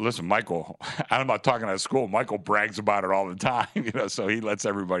 listen, Michael, I'm not talking at school. Michael brags about it all the time, so he lets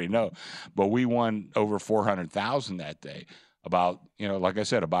everybody know. But we won over $400,000 that day. About, like I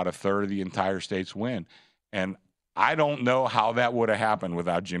said, about a third of the entire state's win. And I don't know how that would have happened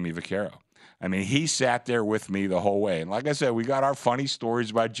without Jimmy Vaccaro. I mean, he sat there with me the whole way. And like I said, we got our funny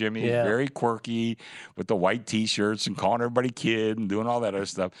stories about Jimmy. Yeah. Very quirky with the white T-shirts and calling everybody kid and doing all that other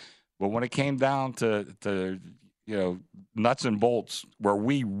stuff. But when it came down to nuts and bolts, where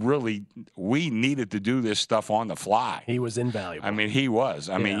we needed to do this stuff on the fly. He was invaluable. I mean, he was.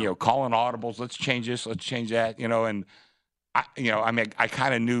 I mean, calling audibles, let's change this, let's change that, and I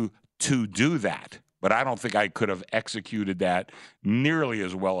kind of knew to do that, but I don't think I could have executed that nearly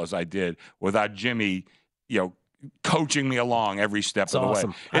as well as I did without Jimmy, coaching me along every step of the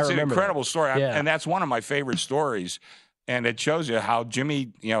way. It's an incredible story, and that's one of my favorite stories. And it shows you how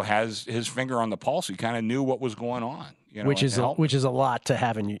Jimmy, has his finger on the pulse. He kind of knew what was going on. Which is a lot to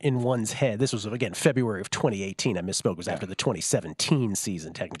have in one's head. This was, again, February of 2018. I misspoke. It was after the 2017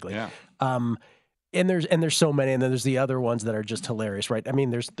 season, technically. Yeah. And there's so many, and then there's the other ones that are just hilarious, right? I mean,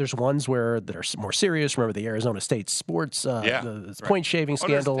 there's ones that are more serious. Remember the Arizona State sports, the point shaving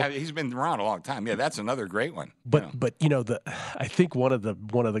scandal. He's been around a long time. Yeah, that's another great one. But I think one of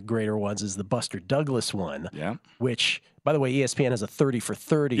the greater ones is the Buster Douglas one. Yeah. Which, by the way, ESPN has a 30 for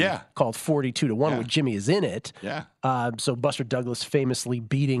 30 called 42-1, where Jimmy is in it. Yeah. So Buster Douglas famously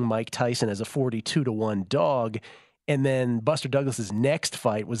beating Mike Tyson as a 42-1 dog. And then Buster Douglas's next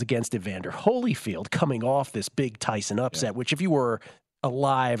fight was against Evander Holyfield, coming off this big Tyson upset, which if you were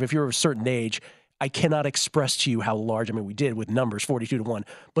alive, if you were of a certain age, I cannot express to you how large, we did with numbers, 42-1,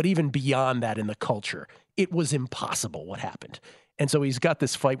 but even beyond that in the culture, it was impossible what happened. And so he's got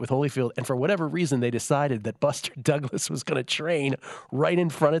this fight with Holyfield, and for whatever reason, they decided that Buster Douglas was going to train right in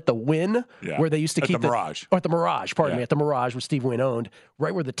front at the Wynn, where they used to keep the Mirage. Or at the Mirage, pardon me, at the Mirage, where Steve Wynn owned,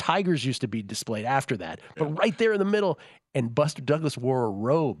 right where the Tigers used to be displayed after that, but right there in the middle. And Buster Douglas wore a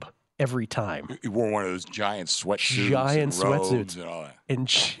robe every time. He wore one of those giant sweatsuits. And all that. And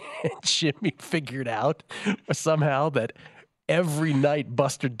Jimmy figured out somehow that every night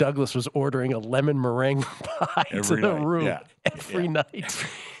Buster Douglas was ordering a lemon meringue pie to the room every night.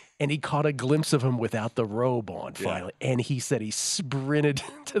 And he caught a glimpse of him without the robe on finally. And he said he sprinted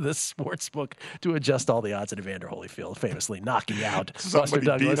to the sports book to adjust all the odds at Evander Holyfield, famously knocking out Somebody Buster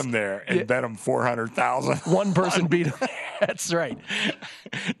Douglas. beat him there and bet him $400,000. One person beat him. That's right.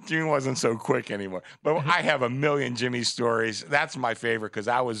 Jimmy wasn't so quick anymore. But I have a million Jimmy stories. That's my favorite because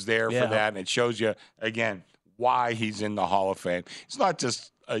I was there for that. And it shows you, again, why he's in the Hall of Fame. It's not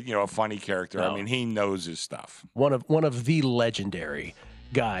just a funny character. No. I mean, he knows his stuff. One of the legendary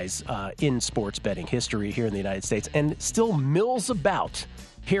guys in sports betting history here in the United States, and still mills about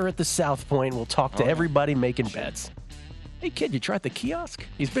here at the South Point. We'll talk to everybody making bets. Hey, kid, you tried the kiosk?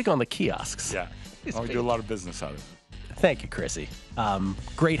 He's big on the kiosks. Yeah. We do a lot of business out of it. Thank you, Chrissy.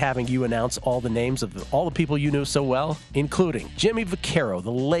 Great having you announce all the names of all the people you knew so well, including Jimmy Vaccaro,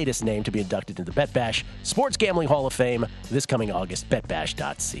 the latest name to be inducted into the Bet Bash Sports Gambling Hall of Fame this coming August,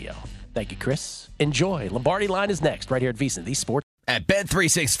 betbash.co. Thank you, Chris. Enjoy. Lombardi Line is next, right here at VSiN, the Sports. At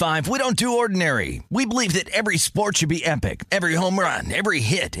Bet365, we don't do ordinary. We believe that every sport should be epic. Every home run, every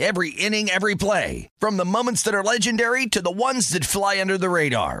hit, every inning, every play. From the moments that are legendary to the ones that fly under the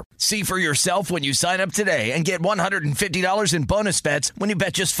radar. See for yourself when you sign up today and get $150 in bonus bets when you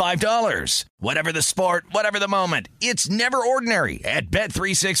bet just $5. Whatever the sport, whatever the moment, it's never ordinary at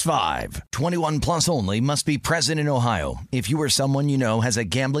Bet365. 21 plus only. Must be present in Ohio. If you or someone you know has a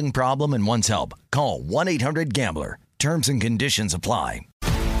gambling problem and wants help, call 1-800-GAMBLER. Terms and conditions apply.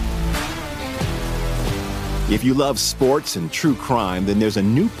 If you love sports and true crime, then there's a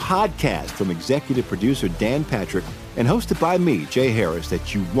new podcast from executive producer Dan Patrick and hosted by me, Jay Harris,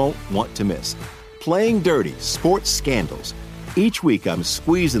 that you won't want to miss. Playing Dirty: Sports Scandals. Each week, I'm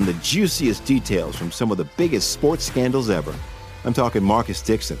squeezing the juiciest details from some of the biggest sports scandals ever. I'm talking Marcus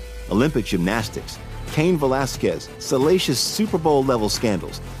Dixon, Olympic gymnastics, Cain Velasquez, salacious Super Bowl-level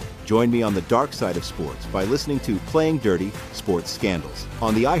scandals. Join me on the dark side of sports by listening to Playing Dirty: Sports Scandals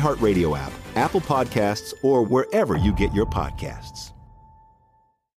on the iHeartRadio app, Apple Podcasts, or wherever you get your podcasts.